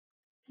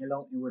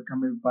Hello and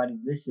welcome everybody.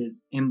 This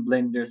is in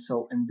Blender.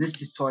 So in this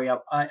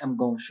tutorial, I am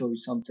going to show you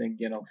something.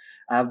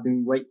 I've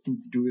been waiting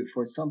to do it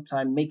for some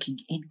time, making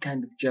any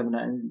kind of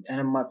Jebena and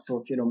a matter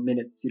of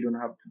minutes. You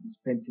don't have to be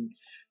spending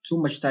too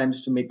much time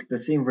to make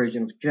the same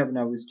version of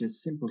Jebena with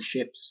just simple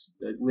shapes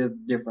with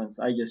difference.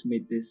 I just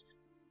made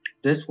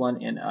this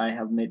one and I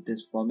have made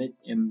this from it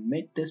and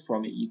made this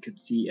from it. You could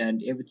see,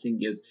 and everything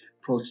is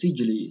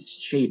procedurally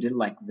shaded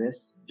like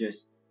this.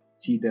 Just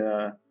see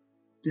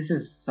this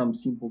is some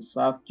simple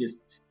stuff.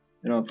 Just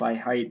if I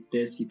hide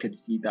this, you could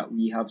see that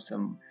we have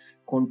some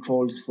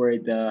controls for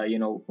the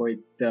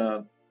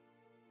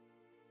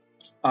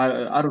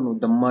I don't know,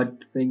 the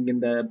mud thing in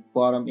the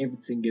bottom.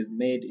 Everything is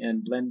made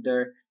in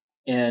Blender.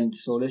 And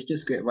so let's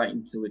just get right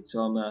into it.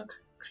 So I'm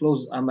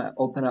gonna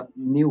open up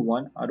new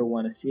one. I don't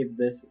want to save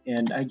this,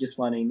 and I just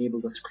want to enable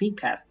the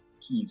screencast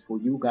keys for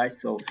you guys,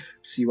 so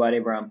see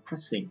whatever I'm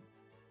pressing.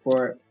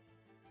 For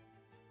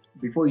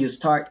before you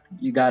start,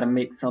 you gotta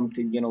make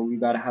something. You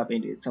gotta have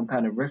some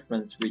kind of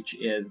reference, which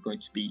is going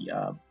to be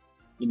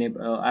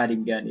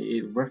adding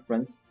a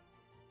reference.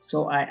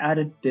 So I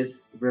added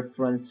this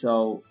reference.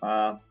 So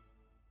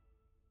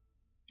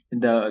in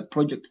the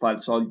project file,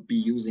 so I'll be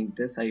using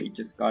this. I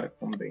just got it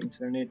from the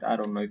internet. I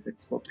don't know if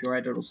it's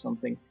copyrighted or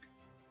something.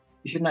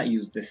 You should not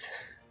use this.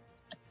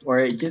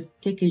 Or just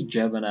take a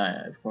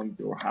Jebena from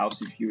your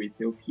house if you're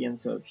Ethiopian.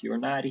 So if you're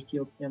not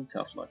Ethiopian,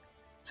 tough luck.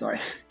 Sorry.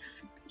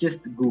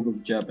 Just Google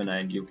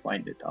Jebena and you'll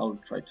find it. I'll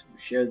try to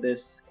share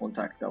this,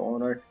 contact the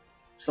owner.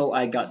 So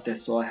I got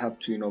this, so I have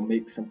to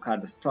make some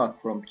kind of stuff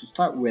from to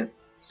start with.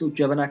 So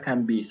Jebena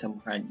can be some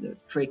kind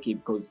of tricky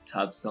because it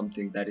has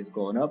something that is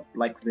going up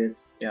like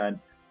this, and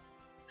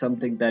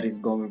something that is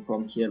going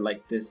from here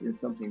like this, and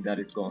something that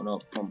is going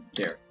up from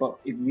there. But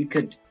if we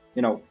could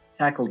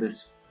tackle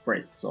this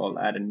first, so I'll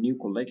add a new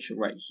collection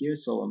right here.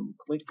 So I'm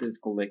click this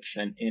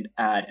collection and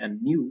add a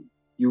new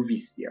UV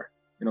sphere.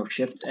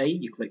 Shift A,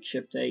 you click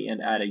Shift A and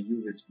add a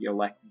UV sphere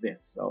like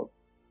this. So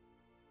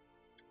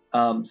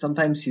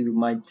sometimes you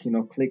might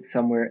click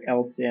somewhere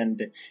else and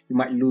you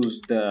might lose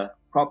the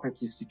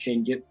properties to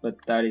change it,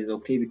 but that is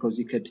okay because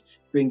you could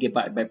bring it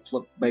back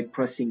by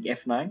pressing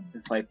F9.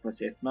 If I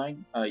press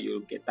F9, you'll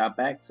get that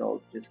back.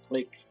 So just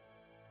click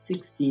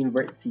 16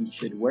 vertices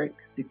should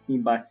work.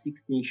 16 by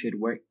 16 should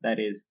work. That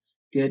is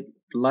good.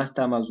 The last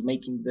time I was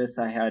making this,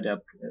 I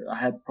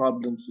had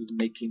problems with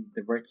making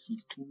the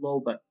vertices too low,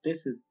 but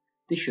this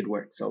should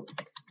work. So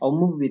I'll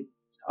move it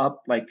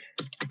up like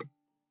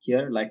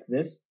here, like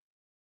this,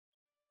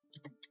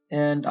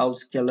 and I'll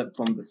scale it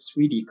from the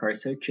 3D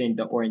cursor. Change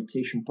the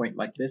orientation point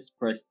like this.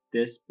 Press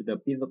this with the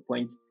pivot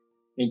point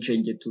and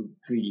change it to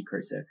 3D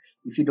cursor.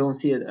 If you don't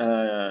see it,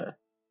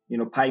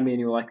 pie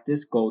menu like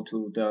this, go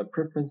to the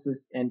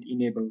preferences and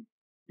enable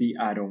the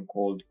add-on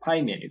called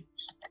pie menus.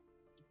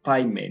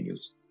 Pie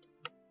menus.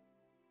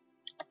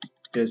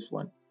 This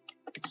one.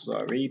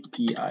 Sorry,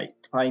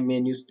 pie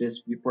menus.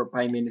 This report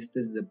pie menus.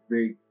 This is a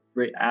very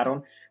great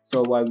add-on.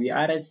 So while we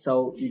added,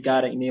 so you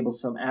gotta enable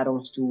some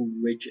add-ons too,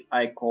 which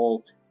I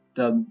call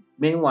the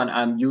main one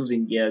I'm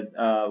using is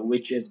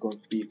which is going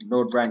to be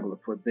Node Wrangler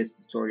for this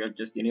tutorial.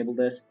 Just enable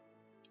this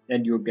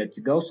and you're good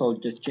to go. So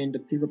just change the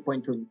pivot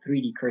point to the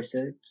 3D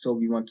cursor. So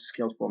we want to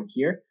scale from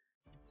here.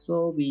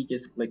 So we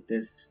just click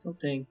this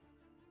something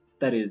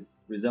that is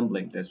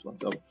resembling this one.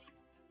 So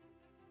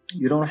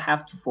you don't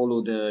have to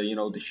follow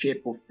the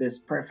shape of this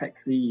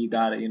perfectly. You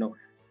gotta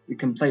you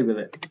can play with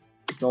it.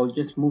 So I'll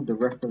just move the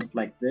reference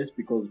like this,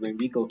 because when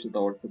we go to the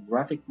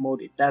orthographic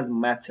mode, it doesn't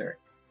matter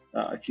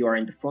if you are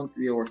in the front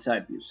view or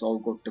side view. So I'll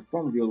go to the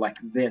front view like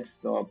this.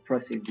 So I'll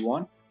press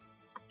F1.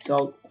 So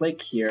I'll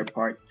click here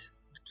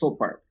top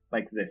part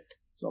like this.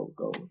 So I'll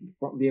go in the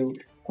front view,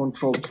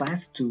 Control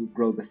plus to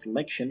grow the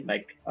selection.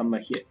 Like I'm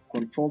gonna hit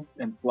Control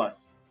and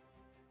plus,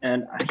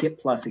 and I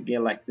hit plus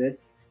again like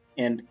this,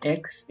 and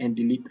X and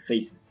delete the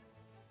faces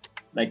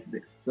like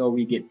this. So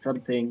we get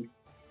something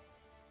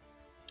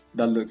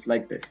that looks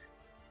like this.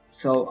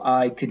 So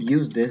I could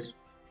use this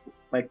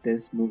like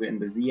this, move it in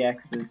the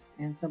Z-axis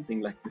and something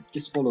like this.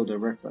 Just follow the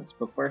reference.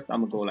 But first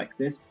I'm gonna go like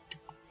this.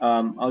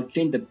 I'll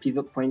change the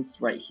pivot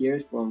points right here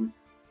from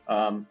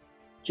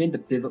change the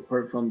pivot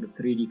point from the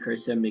 3D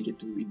cursor, make it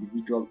to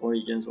individual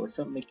origins or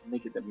something,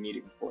 make it a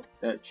meeting point.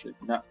 That should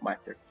not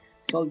matter.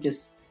 So I'll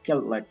just scale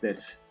it like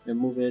this and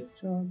move it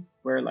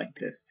somewhere like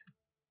this.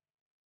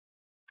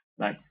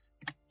 Nice.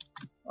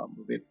 I'll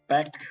move it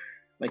back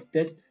like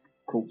this.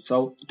 Cool.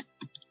 So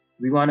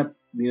we wanna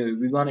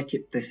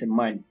keep this in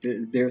mind.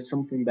 There's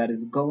something that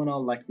is going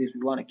on like this.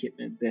 We wanna keep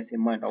this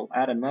in mind. I'll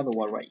add another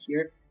one right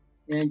here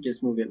and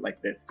just move it like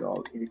this. So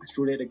I'll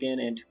extrude it again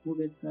and move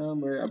it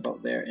somewhere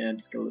about there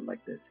and scale it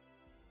like this.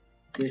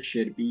 This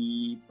should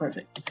be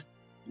perfect.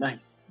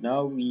 Nice.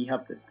 Now we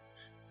have this.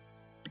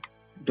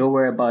 Don't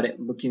worry about it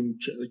looking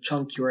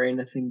chunky or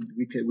anything.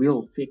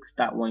 We'll fix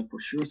that one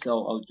for sure.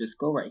 So I'll just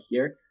go right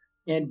here,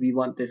 and we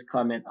want this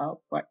comment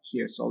out right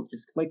here. So I'll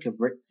just click a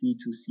vertex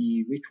to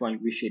see which one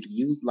we should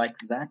use like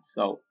that.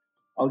 So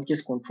I'll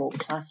just Control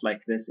plus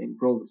like this and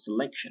grow the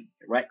selection.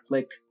 Right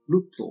click,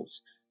 loop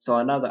tools. So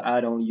another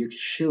add-on you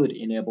should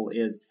enable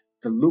is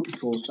the loop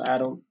tools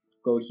add-on.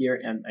 Go here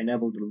and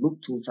enable the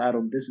loop tools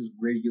add-on. This is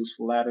very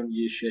useful add-on.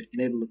 You should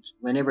enable it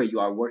whenever you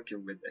are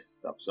working with this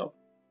stuff. So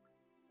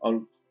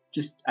I'll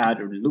just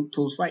add a loop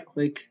tools, right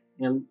click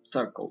and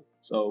circle.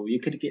 So you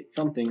could get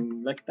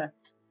something like that.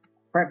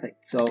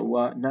 Perfect.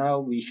 So now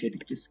we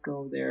should just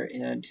go there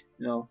and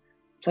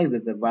play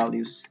with the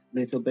values a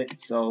little bit.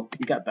 So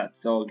you got that.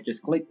 So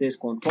just click this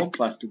Control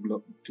plus to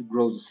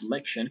grow the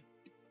selection,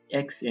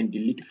 X and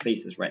delete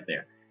faces right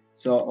there.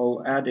 So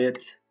I'll add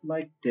it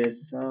like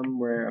this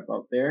somewhere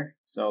about there.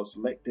 So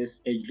select this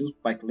edge loop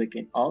by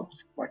clicking Alt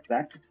like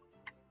that,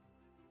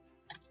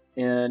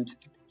 and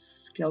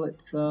scale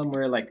it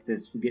somewhere like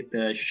this to get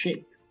the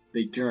shape,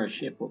 the general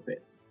shape of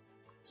it.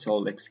 So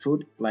I'll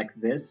extrude like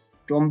this.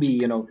 Don't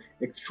be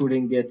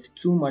extruding it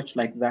too much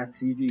like that.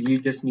 So you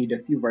just need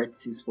a few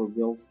vertices for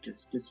wheels.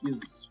 Just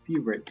use a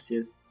few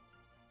vertices,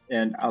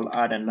 and I'll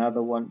add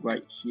another one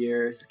right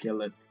here.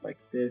 Scale it like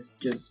this.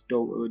 Just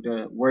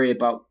don't worry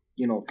about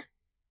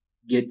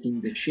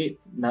getting the shape,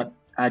 not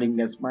adding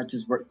as much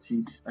as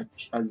vertices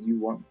as you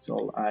want. So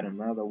I'll add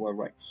another one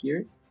right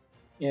here,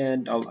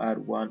 and I'll add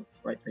one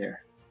right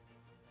there.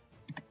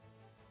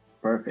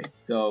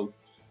 Perfect. So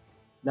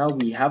now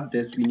we have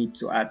this. We need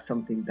to add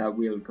something that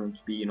we're going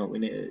to be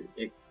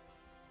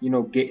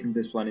getting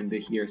this one in the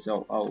here.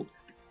 So I'll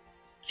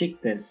check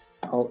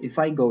this. If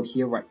I go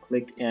here, right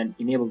click and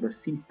enable the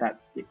scene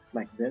statistics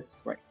like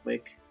this, right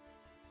click,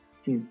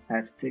 scene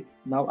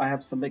statistics. Now I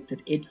have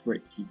selected edge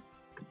vertices,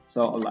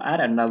 so I'll add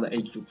another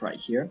edge loop right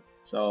here.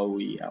 So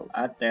I'll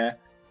add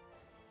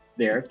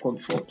there,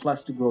 Control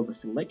plus to grow the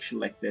selection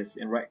like this,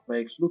 and right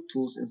click, loop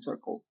tools and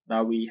circle.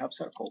 Now we have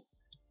circle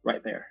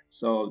right there.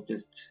 So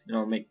just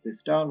make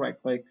this down, right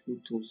click,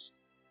 loop tools,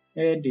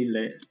 and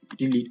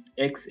delete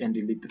X and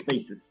delete the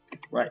faces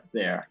right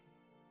there.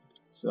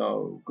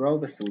 So grow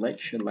the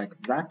selection like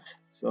that.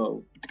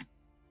 So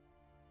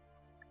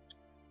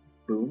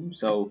boom.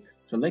 So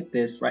select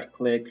this, right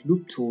click,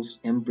 loop tools,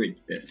 and bridge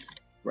this.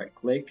 Right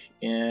click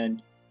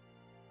and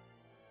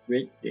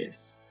bridge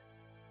this.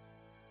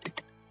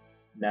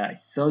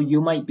 Nice. So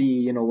you might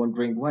be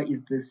wondering why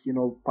is this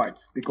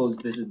parts, because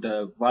this is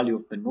the value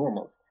of the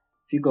normals.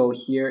 If you go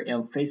here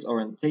and face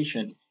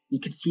orientation, you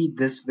can see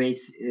this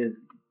face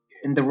is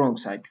in the wrong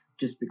side,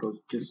 just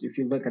because if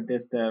you look at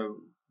this, the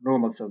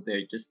normals are there.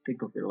 Just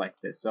think of it like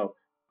this. So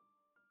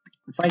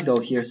if I go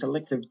here,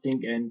 select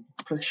everything and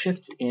press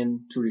shift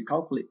in to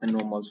recalculate the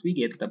normals, we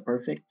get the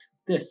perfect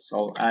this. So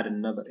I'll add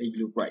another edge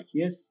loop right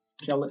here,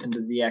 scale it in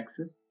the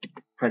z-axis,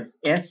 press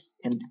S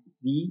and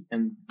Z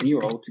and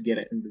 0 to get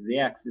it in the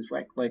z-axis,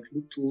 right click,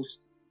 loop tools,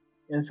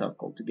 and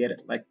circle to get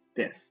it like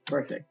this.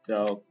 Perfect.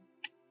 So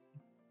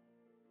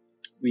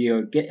we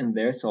are getting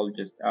there. So I'll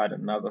just add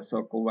another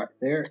circle right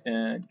there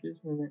and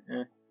just move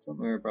it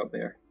somewhere about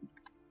there.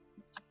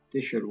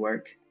 This should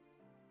work.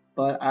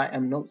 But I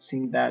am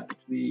noticing that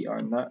we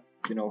are not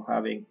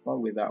having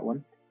fun with that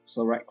one.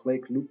 So right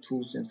click, loop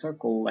tools, and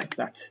circle like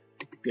that.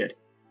 Good.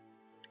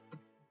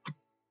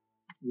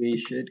 We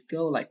should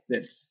go like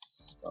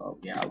this. So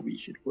yeah, we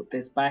should put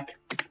this back.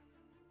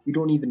 We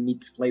don't even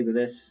need to play with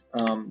this.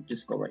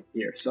 Just go right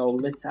here. So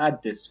let's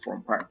add this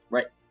form part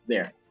right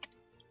there.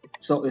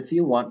 So if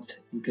you want,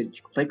 you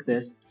could click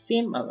this.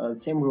 Same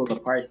rule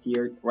applies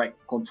here. Right,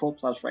 Control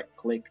plus right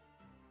click,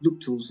 loop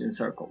tools, and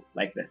circle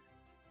like this.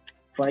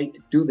 If I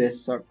do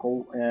this,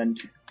 circle and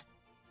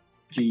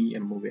G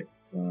and move it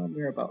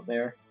somewhere about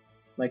there,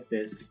 like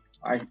this.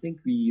 I think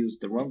we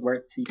used the wrong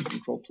word. C,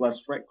 Control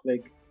plus right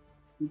click,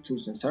 loop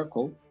tools and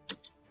circle.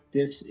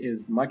 This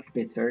is much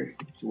better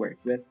to work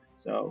with,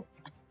 so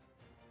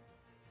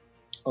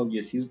I'll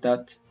just use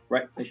that.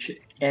 Right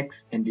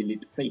X and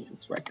delete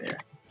faces right there.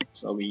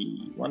 So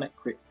we want to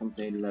create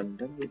something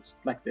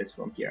like this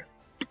from here.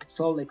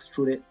 So I'll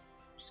extrude it,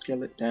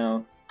 scale it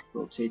down,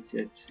 rotate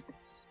it,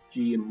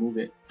 G and move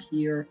it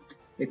here,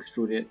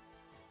 extrude it,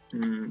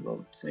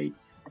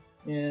 rotate,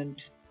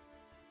 and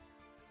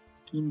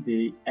in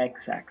the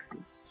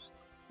x-axis,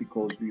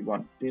 because we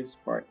want this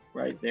part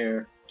right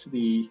there to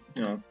be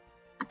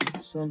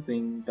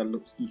something that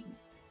looks decent.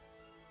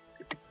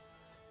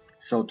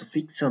 So to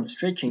fix some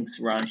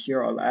stretchings around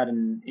here, I'll add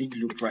an edge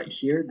loop right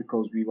here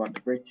because we want the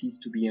vertices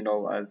to be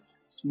as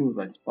smooth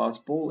as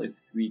possible if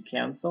we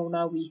can. So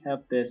now we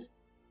have this.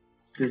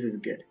 This is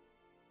good.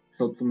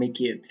 So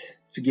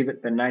to give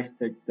it the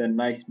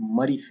nice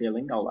muddy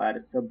feeling, I'll add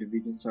a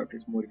subdivision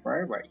surface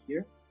modifier right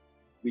here,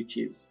 which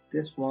is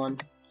this one,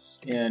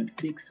 and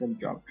fix some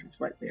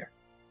geometries right there.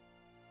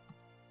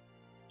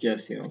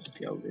 Just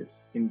scale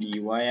this in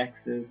the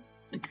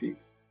y-axis to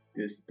fix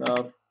this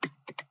stuff.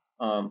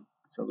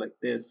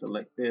 Select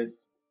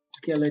this,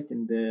 scale it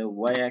in the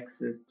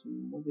y-axis to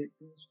move it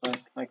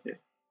fast like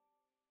this.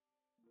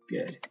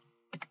 Good.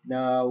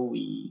 Now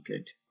we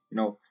could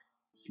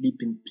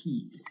sleep in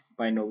peace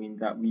by knowing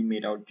that we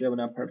made our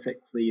Jebena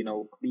perfectly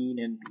clean,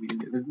 and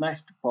it was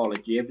nice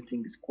topology.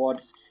 Everything is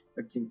quads,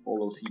 everything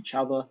follows each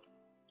other.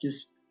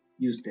 Just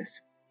use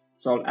this.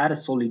 So I'll add a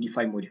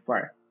solidify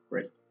modifier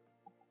first.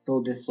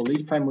 So this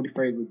solidify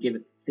modifier will give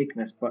it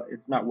thickness, but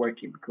it's not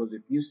working because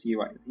if you see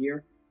right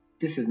here,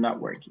 this is not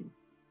working.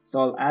 So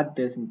I'll add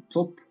this in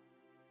top,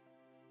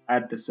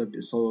 add the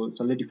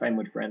solidify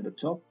modifier in the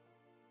top,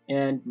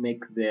 and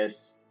make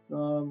this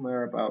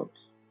somewhere about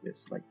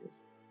this, like this.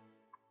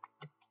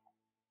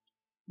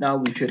 Now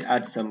we should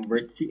add some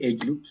vertice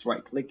edge loops.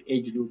 Right click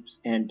edge loops,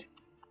 and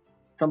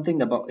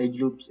something about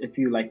edge loops, if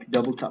you like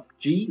double tap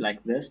G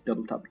like this,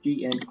 double tap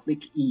G and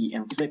click E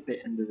and flip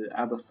it into the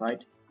other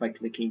side by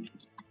clicking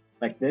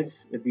like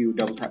this. If you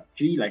double tap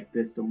G like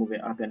this to move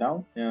it up and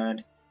down,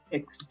 and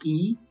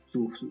XE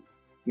to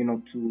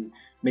to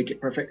make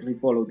it perfectly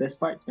follow this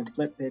part, and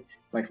flip it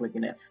by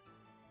clicking F.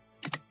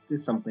 This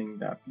is something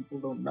that people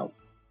don't know.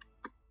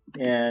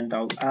 And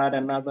I'll add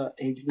another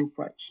edge loop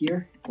right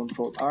here,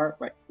 Control R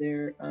right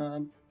there,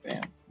 bam,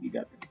 you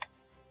got this.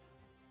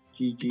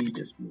 GG,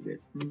 just move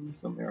it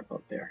somewhere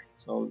about there.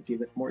 So I'll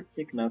give it more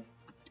thickness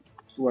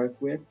to work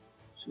with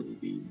to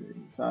be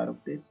inside of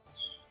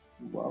this.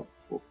 Well,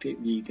 okay,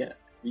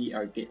 we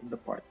are getting the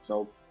part.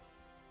 So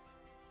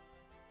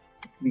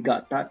we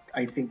got that.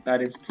 I think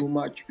that is too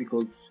much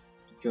because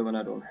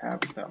Jebena don't have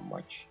that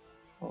much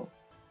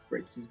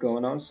vertices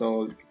going on.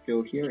 So I'll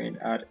go here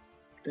and add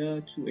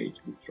the 2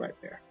 edge loops right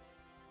there.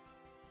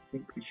 I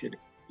think we should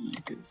be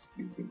just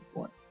using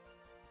one.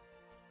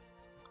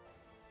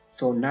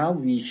 So now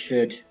we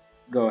should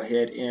go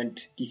ahead and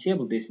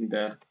disable this in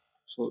the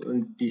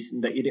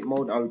edit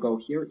mode. I'll go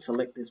here,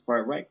 select this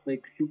part, right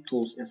click, loop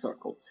tools and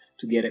circle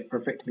to get it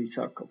perfectly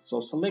circled. So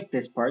select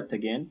this part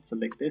again,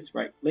 select this,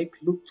 right click,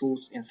 loop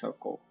tools and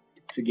circle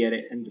to get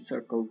it in the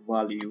circle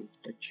value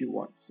that you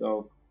want.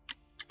 So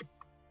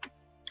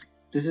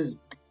this is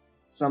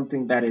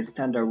something that is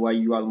standard while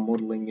you are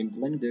modeling in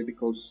Blender,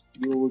 because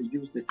you will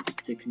use this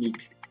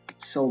technique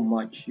so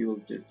much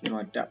you'll just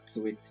adapt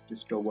to it.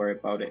 Just don't worry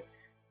about it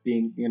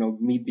being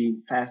me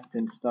being fast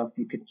and stuff.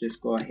 You could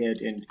just go ahead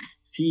and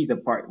see the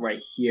part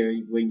right here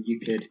when you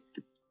could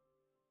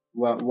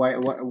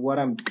what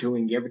I'm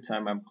doing every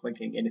time I'm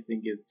clicking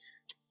anything is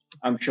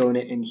I'm showing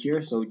it in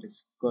here. So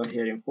just go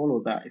ahead and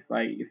follow that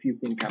if you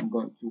think I'm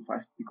going too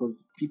fast, because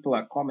people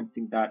are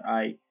commenting that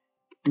I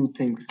do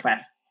things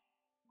fast.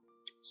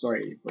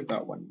 Sorry for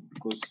that one,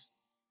 because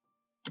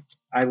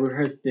I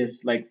rehearsed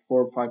this like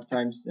 4 or 5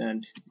 times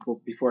and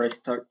before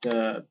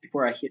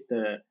I hit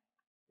the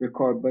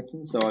record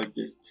button, so I'll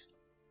just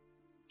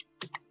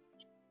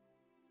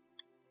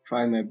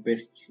try my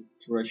best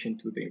to rush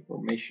into the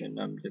information.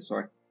 I'm just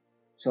sorry.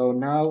 So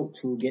now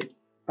to get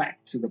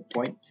back to the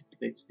point,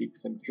 let's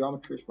fix some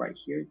geometries right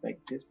here like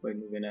this by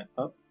moving it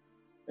up.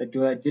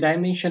 Did I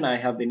mention I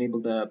have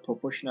enabled the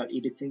proportional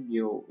editing?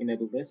 You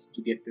enable this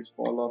to get this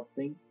fall off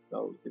thing.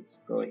 So let's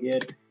go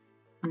ahead,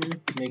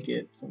 make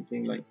it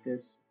something like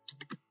this.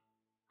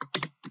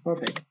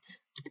 Perfect.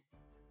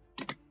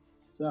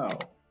 So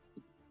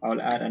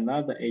I'll add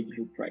another edge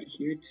loop right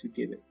here to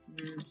give it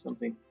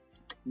something.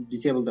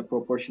 Disable the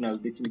proportional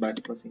editing by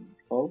pressing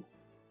O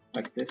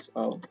like this.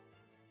 Oh,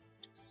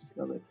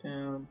 scale it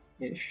down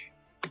ish.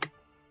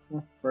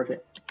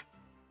 Perfect.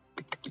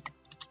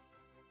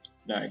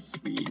 Nice.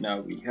 Now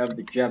we have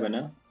the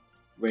Jebena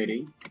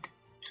ready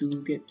to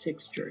get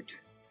textured.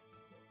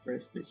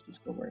 First, let's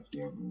just go right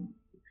here and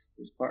fix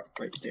this part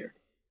right there.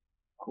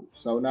 Cool.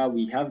 So now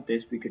we have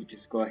this. We could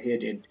just go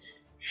ahead and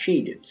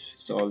shade it.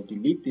 So I'll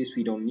delete this.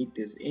 We don't need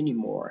this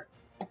anymore.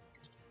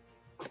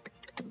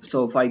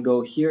 So if I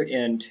go here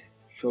and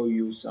show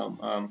you some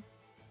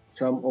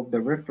of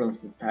the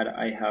references that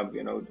I have,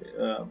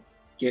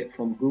 get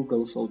from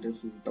Google. So this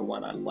is the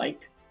one I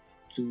like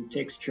to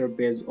texture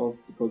based off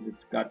because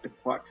it's got the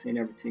cracks and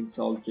everything.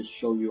 So I'll just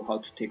show you how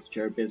to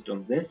texture based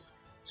on this.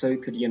 So you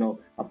could,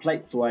 apply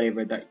it to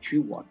whatever that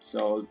you want.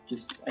 So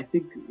I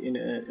think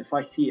if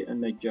I see it in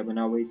the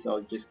Jebena way, so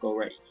I'll just go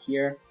right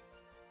here,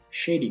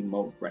 shading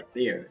mode right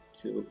there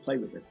to play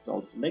with this. So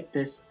I'll select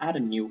this, add a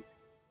new,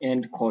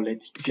 and call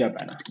it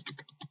Jebena.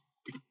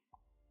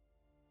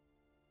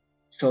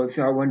 So if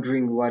you are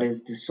wondering what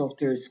is the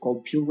software, it's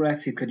called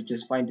PureRef. You could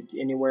just find it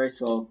anywhere.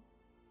 So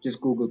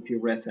just Google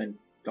PureRef and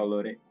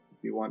download it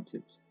if you want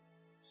it.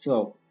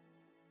 So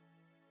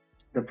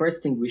the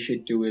first thing we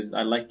should do is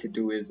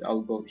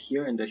I'll go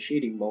here in the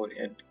shading mode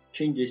and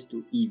change this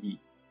to EV,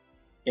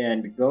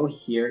 and go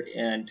here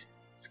and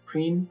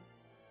screen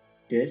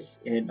this,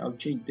 and I'll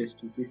change this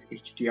to this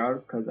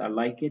HDR because I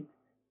like it.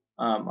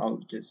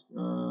 I'll just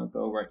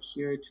go right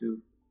here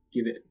to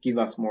give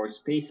us more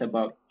space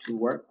to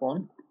work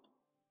on,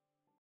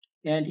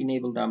 and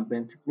enable the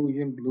ambient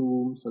occlusion,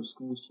 bloom,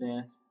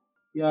 subscription.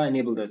 Yeah,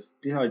 enable this.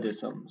 These are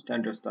just some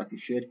standard stuff you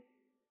should.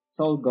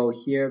 So I'll go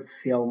here,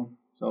 film,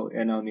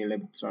 and only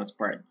enable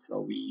transparent, so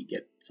we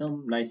get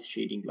some nice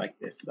shading like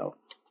this. So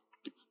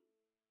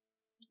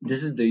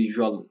this is the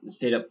usual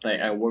setup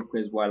that I work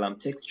with while I'm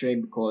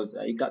texturing, because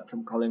I got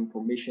some color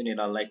information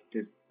and I like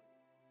this.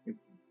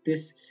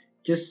 Just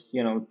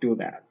do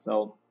that.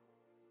 So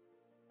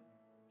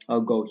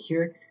I'll go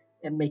here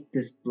and make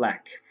this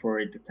black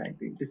for the time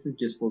being. This is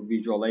just for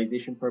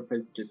visualization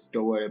purpose. Just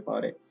don't worry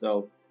about it.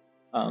 So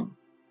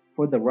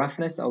For the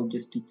roughness, I'll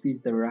just decrease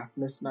the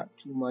roughness, not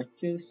too much,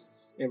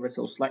 just ever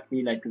so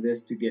slightly like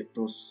this to get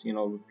those,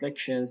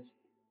 reflections.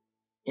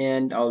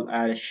 And I'll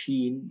add a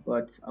sheen,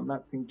 but I'm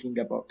not thinking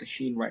about the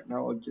sheen right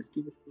now. I'll just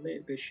give it a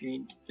little bit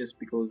sheen just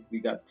because we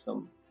got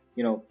some,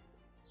 you know,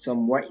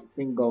 some white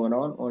thing going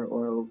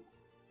on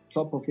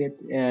top of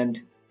it,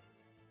 and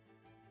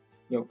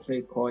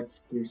clay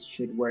coats. This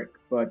should work,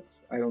 but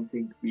I don't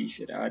think we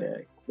should add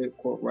a clay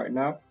coat right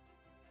now.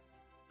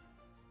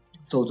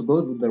 So to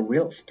go with the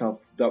real stuff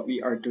that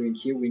we are doing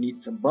here, we need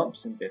some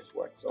bumps in this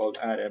one. So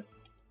I'll add a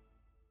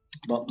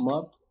bump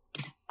map,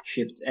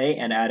 Shift A,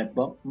 and add a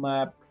bump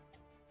map.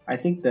 I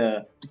think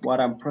the what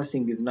I'm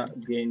pressing is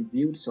not being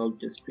viewed, so I'll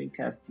just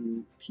screencast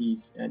two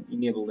keys and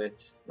enable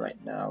it right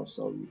now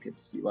so you can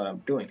see what I'm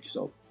doing.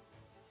 So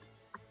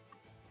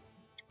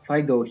if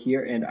I go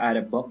here and add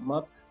a bump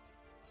map,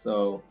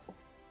 so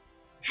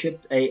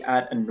Shift A,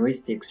 add a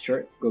noise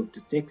texture, go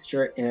to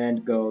texture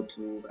and go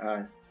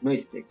to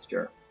noise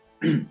texture.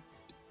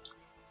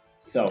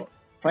 So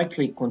if I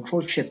click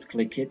Control Shift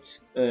click it,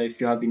 if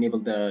you have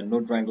enabled the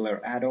Node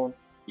Wrangler add-on,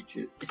 which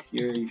is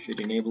here, you should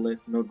enable it.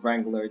 Node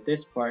Wrangler,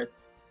 this part,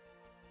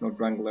 Node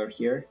Wrangler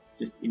here,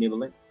 just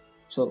enable it.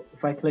 So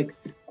if I click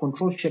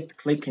Control Shift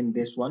click in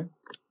this one,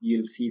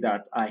 you'll see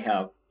that I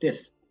have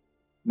this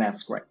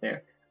mask right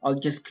there. I'll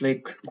just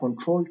click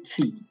Control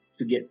T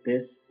to get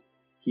this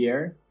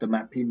here, the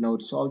mapping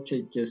node. So I'll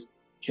just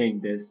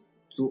change this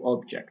to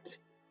object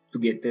to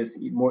get this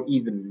more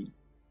evenly.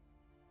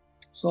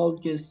 So I'll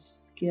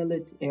just scale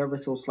it ever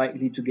so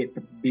slightly to get the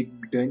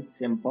big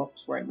dents and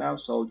bumps right now.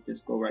 So I'll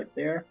just go right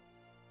there.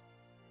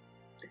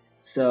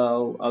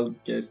 So I'll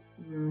just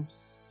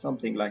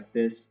something like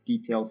this,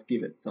 details,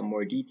 give it some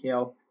more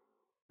detail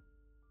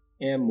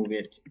and move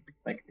it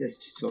like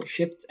this. So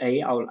Shift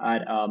A, I'll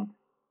add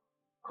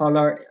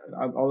color,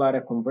 I'll add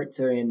a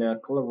converter and a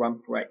color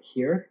ramp right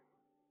here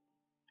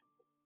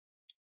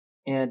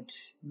and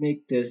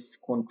make this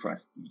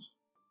contrasty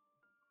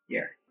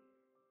here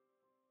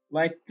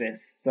like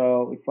this.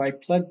 So if I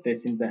plug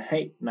this in the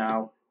height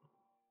now,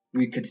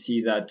 we could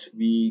see that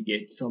we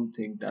get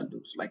something that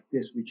looks like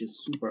this, which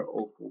is super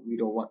awful. We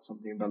don't want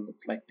something that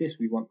looks like this.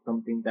 We want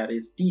something that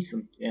is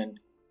decent and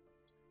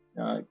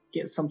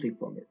get something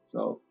from it.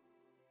 So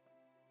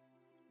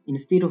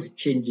instead of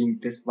changing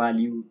this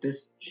value,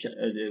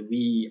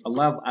 we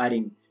allow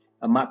adding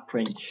a map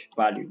range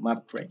value,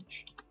 map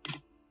range.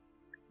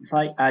 If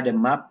I add a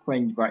map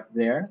range right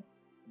there,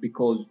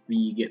 because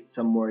we get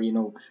some more,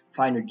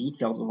 finer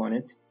details on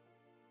it.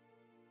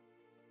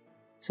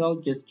 So I'll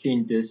just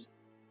change this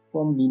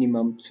from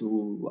minimum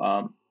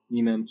to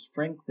minimum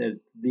strength as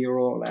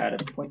 0. I'll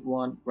add a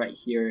 0.1 right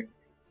here.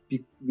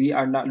 We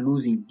are not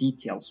losing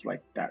details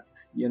like that.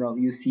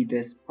 You see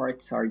these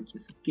parts are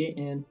just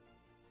getting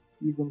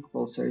even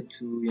closer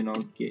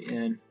to,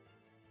 getting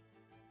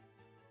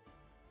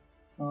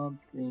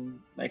something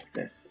like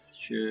this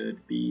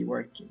should be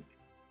working.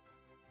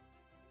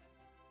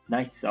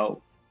 Nice.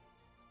 So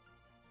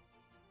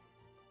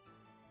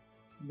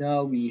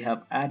now we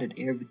have added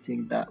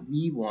everything that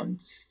we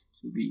want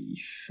to be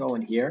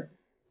shown here.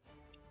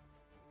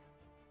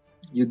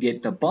 You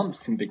get the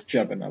bumps in the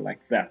Jebena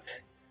like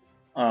that.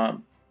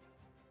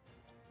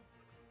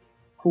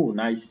 Cool,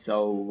 nice.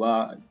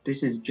 So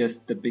this is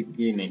just the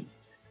beginning.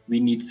 We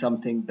need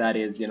something that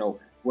is,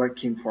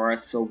 working for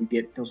us, so we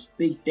get those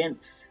big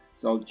dents.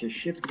 So I'll just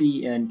Shift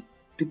D and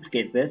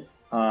duplicate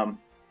this.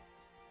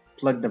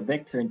 Plug the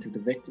vector into the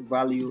vector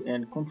value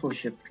and Control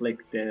Shift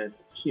click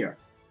this here.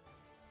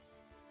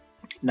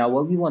 Now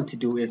what we want to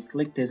do is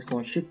click this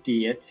one, Shift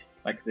D it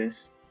like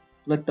this,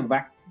 plug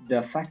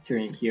the factor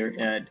in here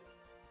and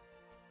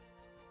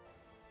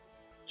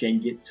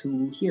change it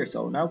to here.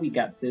 So now we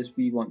got this.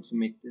 We want to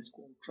make this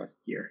contrast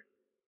here.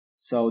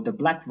 So the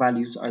black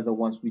values are the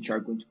ones which are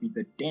going to be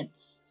the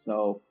dents.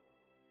 So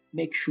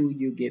make sure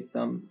you get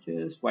them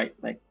just right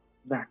like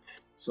that.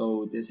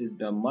 So this is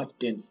the much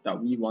dense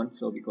that we want.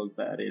 So because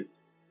that is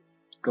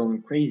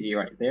going crazy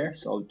right there,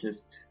 so I'll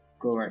just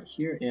go right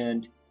here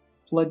and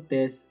plug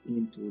this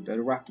into the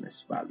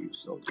roughness value.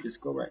 So just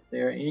go right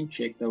there and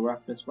check the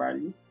roughness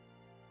value.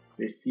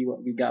 Let's see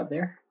what we got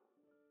there.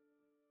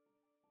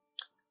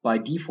 By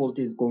default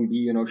is going to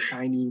be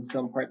shiny in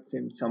some parts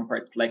and some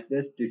parts like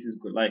this. This is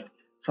good, like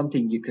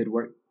something you could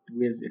work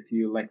with if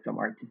you like some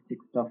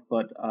artistic stuff,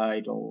 but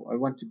I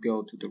want to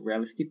go to the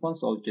realistic one.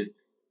 So I'll just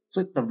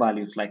flip the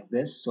values like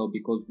this. So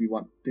because we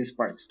want these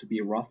parts to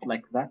be rough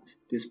like that,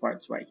 this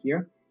part's right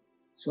here.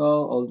 So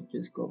I'll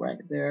just go right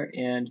there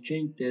and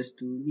change this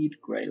to mid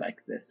gray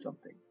like this,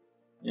 something,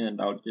 and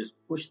I'll just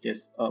push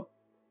this up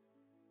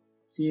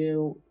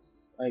till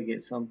I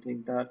get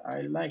something that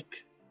I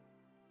like.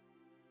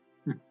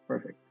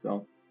 Perfect.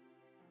 So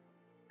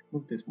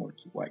move this more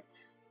to white.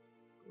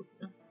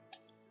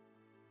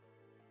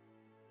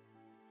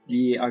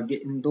 We are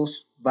getting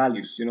those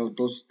values,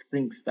 those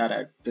things that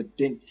are the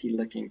dinty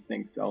looking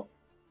things. So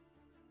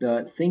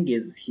the thing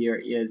is here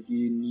is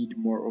you need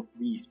more of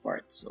these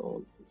parts.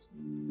 So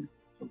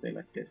something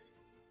like this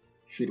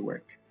should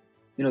work.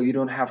 You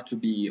don't have to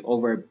be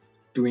over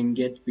doing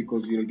it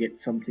because you'll get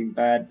something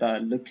bad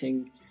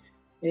looking.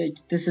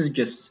 This is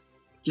just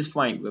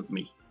fine with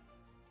me.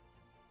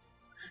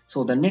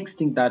 So the next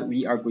thing that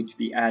we are going to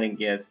be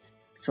adding is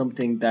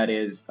something that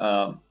is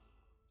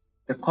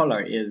the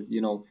color is,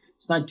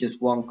 it's not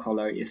just one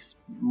color, it's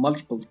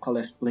multiple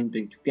colors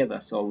blending together.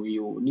 So we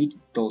will need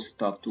those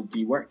stuff to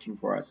be working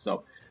for us.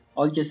 So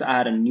I'll just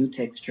add a new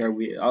texture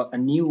with a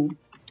new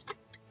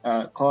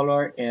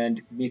color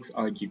and mix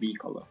RGB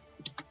color.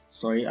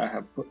 Sorry, I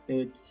have put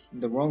it in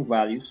the wrong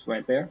values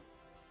right there,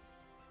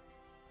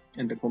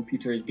 and the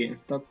computer is getting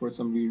stuck for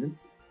some reason.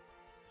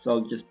 So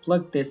I'll just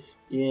plug this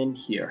in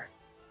here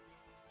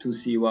to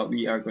see what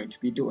we are going to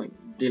be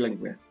dealing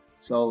with.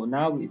 So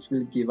now it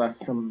will give us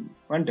some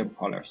random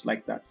colors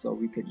like that. So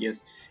we could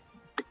just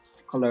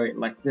color it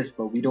like this,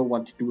 but we don't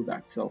want to do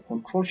that. So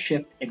Control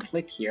Shift and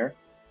click here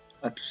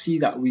to see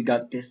that we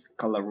got this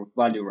color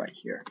value right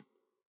here.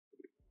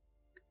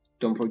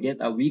 Don't forget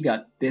that we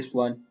got this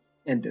one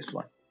and this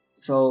one.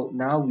 So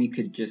now we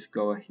could just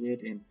go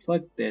ahead and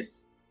plug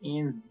this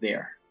in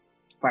there.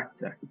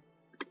 Factor.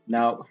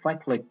 Now if I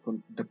click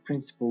on the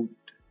principled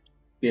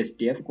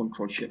BSDF,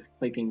 Control Shift,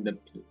 clicking the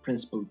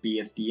principled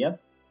BSDF,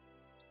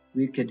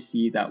 we could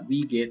see that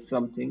we get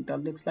something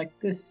that looks like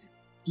this.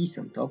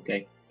 Decent.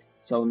 Okay.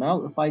 So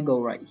now if I go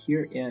right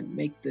here and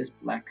make this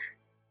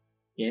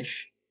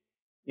black-ish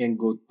and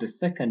go to the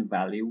second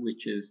value,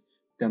 which is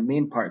the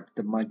main part,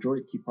 the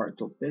majority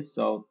part of this.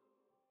 So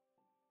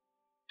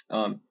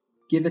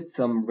give it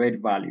some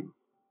red value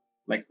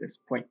like this,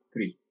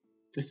 0.3.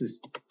 This is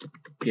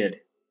good.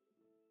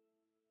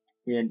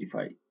 And if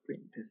I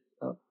bring this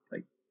up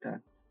like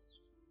that,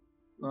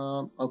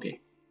 okay.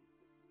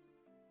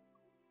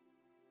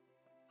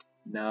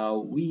 Now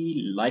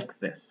we like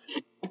this.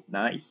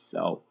 Nice.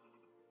 So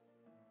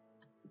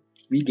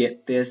we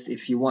get this.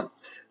 If you want,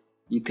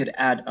 you could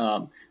add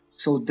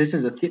so this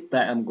is a tip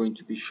that I'm going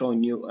to be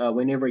showing you.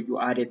 Whenever you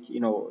add it,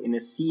 in a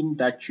scene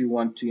that you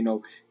want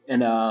to,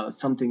 and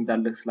something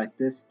that looks like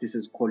this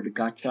is called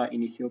gacha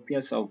in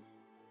Ethiopia. So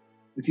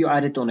if you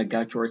add it on a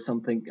gacha or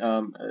something,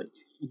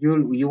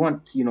 you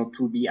want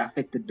to be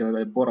affected,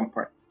 the bottom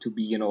part to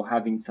be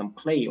having some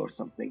clay or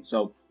something.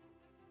 So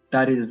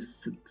that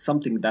is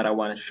something that I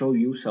want to show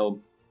you.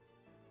 So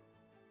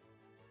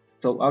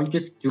I'll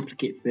just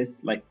duplicate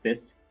this like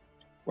this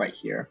right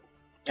here,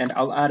 and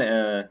I'll add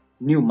a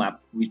new map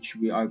which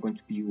we are going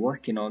to be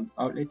working on.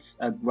 It's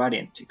a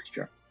gradient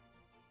texture.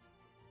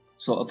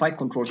 So if I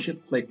Control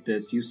Shift click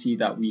this, you see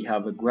that we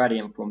have a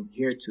gradient from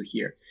here to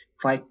here.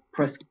 If I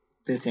press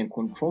this and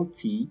Control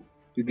T,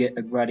 you get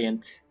a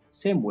gradient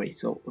same way.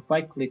 So if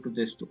I click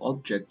this to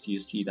object, you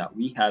see that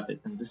we have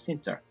it in the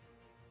center.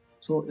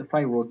 So if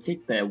I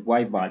rotate the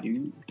Y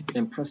value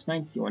and press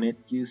 90 on it,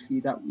 you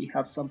see that we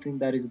have something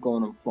that is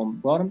going on from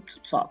bottom to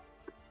top.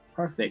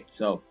 Perfect.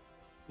 So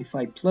if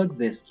I plug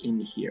this in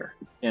here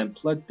and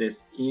plug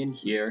this in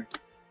here,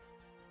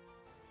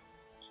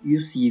 you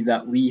see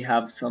that we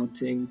have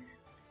something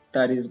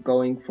that is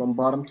going from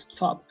bottom to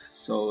top.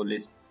 So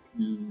let's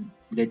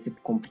let it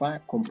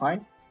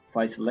compile. If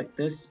I select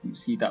this, you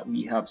see that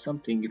we have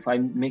something. If I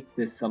make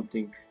this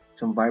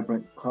some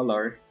vibrant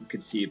color, you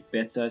can see it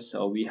better.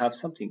 So we have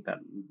something that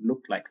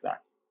look like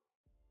that.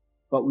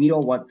 But we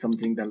don't want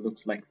something that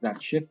looks like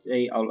that. Shift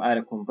A, I'll add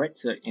a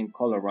converter in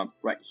color ramp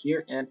right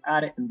here and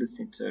add it in the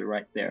center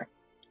right there.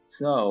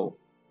 So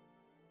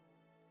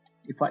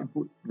if I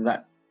put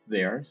that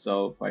there,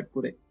 so if I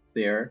put it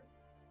there,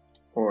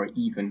 or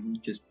even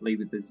just play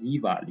with the Z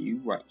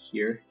value right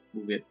here,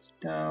 move it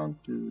down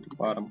to the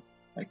bottom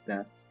like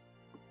that.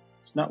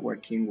 It's not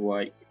working.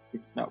 Why?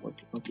 It's not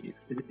working. Okay,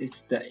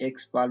 it's the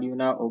X value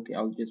now. Okay,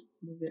 I'll just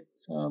move it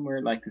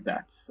somewhere like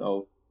that.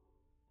 So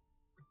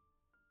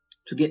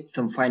to get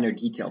some finer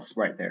details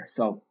right there.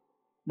 So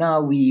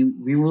now we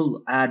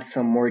will add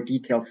some more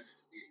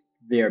details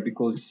there,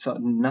 because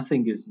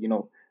nothing is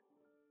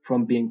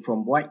from being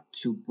from white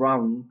to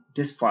brown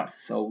this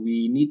fast. So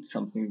we need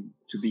something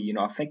to be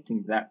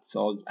affecting that. So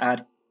I'll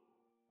add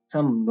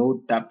some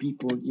node that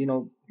people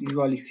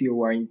usually feel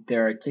when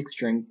they're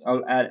texturing.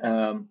 I'll add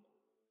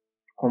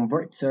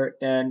converter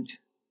and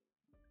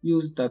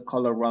use the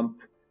color ramp.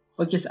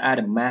 I'll just add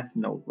a math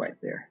node right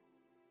there.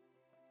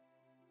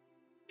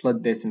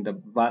 Plug this in the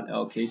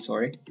okay,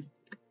 sorry.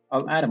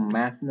 I'll add a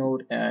math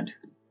node and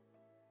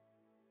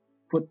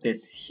put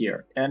this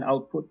here, and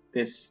I'll put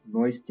this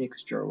noise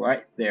texture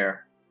right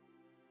there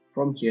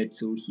from here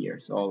to here.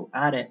 So I'll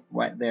add it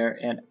right there,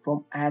 and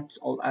from add,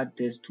 I'll add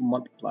this to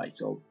multiply.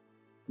 So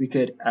we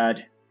could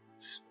add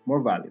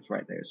more values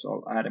right there.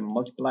 So I'll add a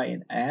multiply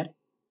and add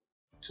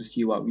to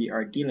see what we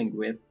are dealing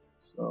with.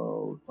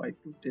 So if I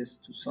put this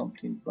to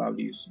something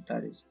values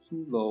that is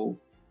too low,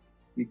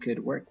 we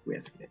could work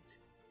with it.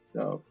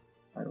 So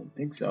I don't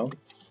think so.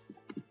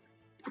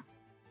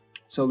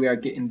 So we are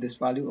getting this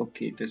value.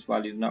 Okay, this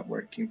value is not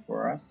working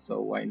for us,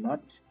 so why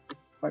not?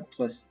 If I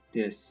plus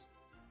this,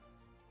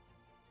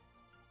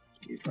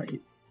 if I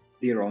hit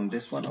 0 on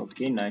this one,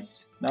 okay,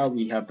 nice. Now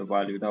we have the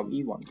value that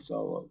we want.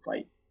 So if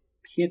I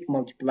hit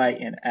multiply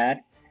and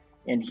add,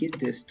 and hit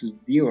this to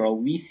 0,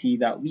 we see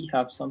that we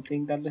have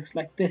something that looks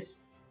like this.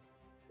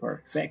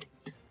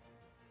 Perfect.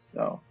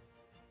 So,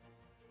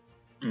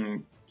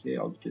 okay,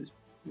 I'll just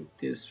put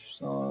this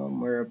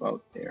somewhere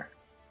about there.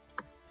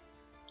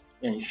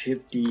 And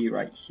Shift D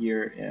right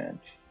here, and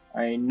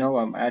I know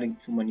I'm adding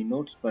too many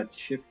nodes, but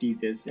Shift D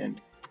this and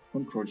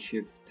Control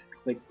Shift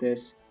click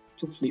this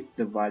to flip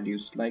the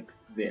values like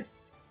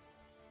this.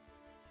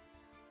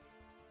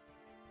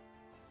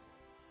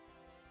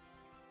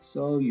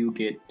 So you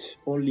get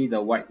only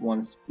the white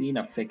ones being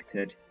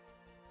affected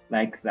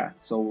like that.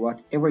 So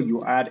whatever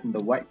you add in the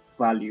white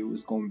value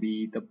is going to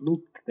be the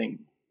blue thing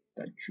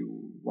that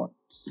you want.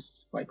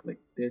 If I click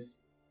this,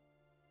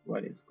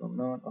 what is going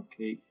on?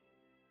 Okay.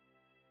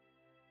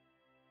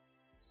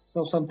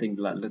 So something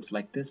that looks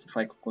like this. If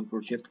I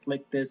Control Shift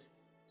click this,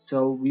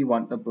 so we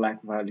want the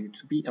black value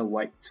to be a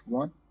white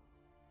one,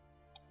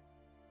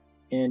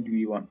 and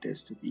we want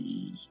this to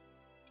be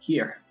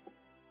here,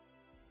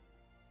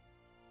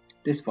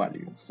 this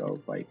value. So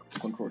if I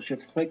Control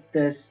Shift click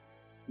this,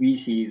 we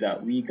see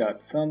that we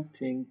got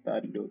something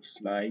that looks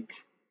like,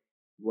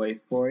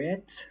 wait for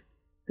it,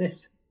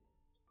 this.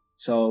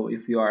 So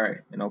if you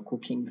are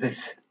cooking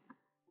this,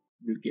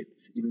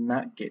 you'll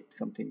not get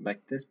something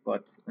like this,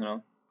 but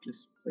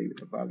just play with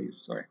the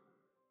values. Sorry,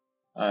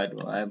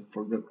 I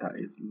forgot that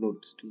is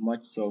loaded too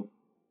much. So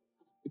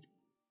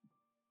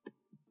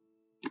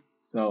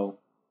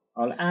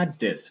I'll add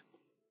this.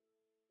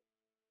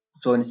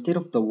 So instead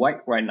of the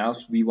white right now,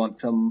 so we want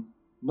some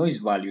noise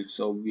value.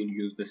 So we'll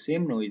use the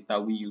same noise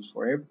that we use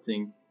for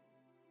everything.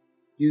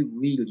 You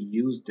will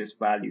use this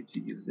value to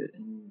use it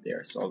in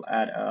there. So I'll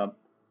add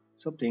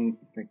something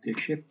like the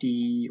Shift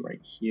D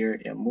right here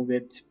and move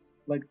it,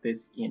 plug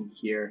this in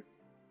here,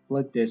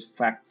 plug this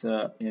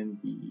factor in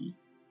the.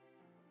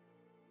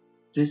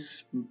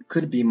 This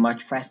could be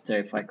much faster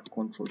if I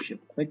Control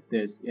Shift click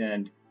this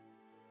and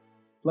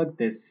plug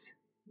this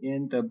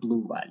in the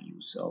blue value.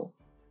 So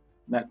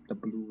not the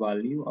blue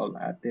value, I'll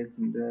add this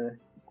in the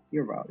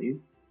clear value.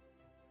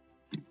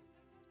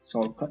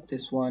 So I'll cut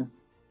this one.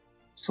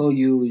 So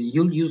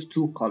you'll use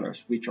two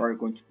colors which are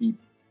going to be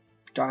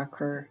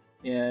darker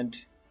and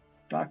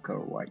darker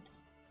white,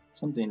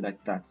 something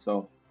like that.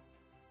 So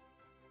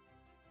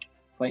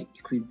if I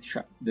decrease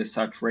the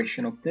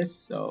saturation of this,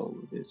 so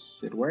this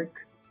should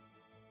work.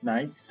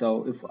 Nice.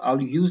 So if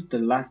I'll use the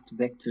last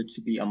vector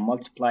to be a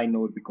multiply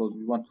node because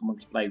we want to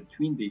multiply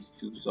between these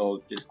two. So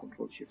I'll just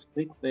Control Shift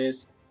click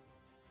this,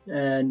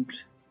 and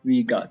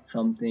we got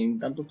something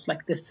that looks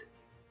like this.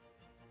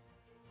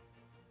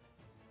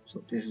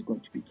 So this is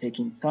going to be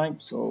taking time.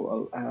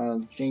 So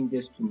I'll change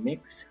this to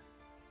mix,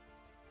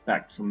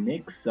 back to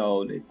mix. So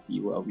let's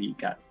see what we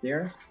got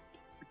there.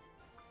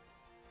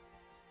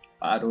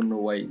 I don't know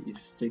why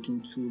it's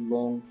taking too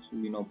long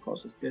to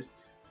process this.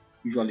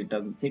 Usually it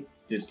doesn't take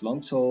this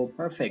long. So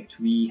perfect,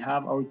 we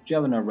have our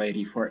Jebena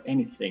ready for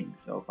anything.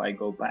 So if I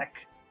go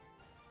back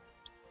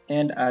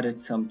and added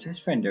some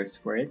test renders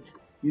for it,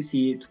 you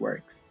see it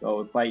works.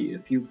 So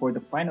if you for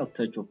the final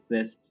touch of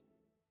this,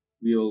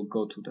 we'll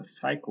go to the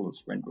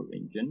cycles render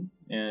engine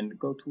and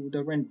go to the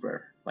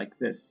renderer like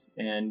this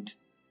and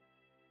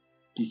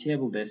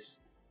disable this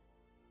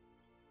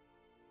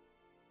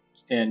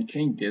and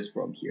change this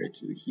from here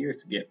to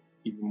get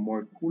even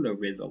more cooler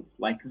results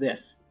like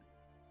this.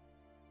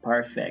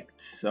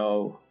 Perfect.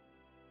 So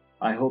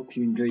I hope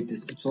you enjoyed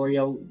this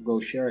tutorial. Go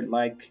share,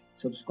 like,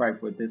 subscribe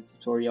for this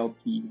tutorial,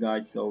 please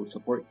guys. So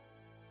support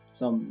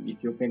some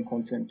Ethiopian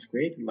content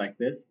created like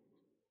this,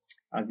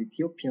 as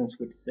Ethiopians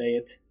would say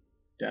it.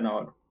 Then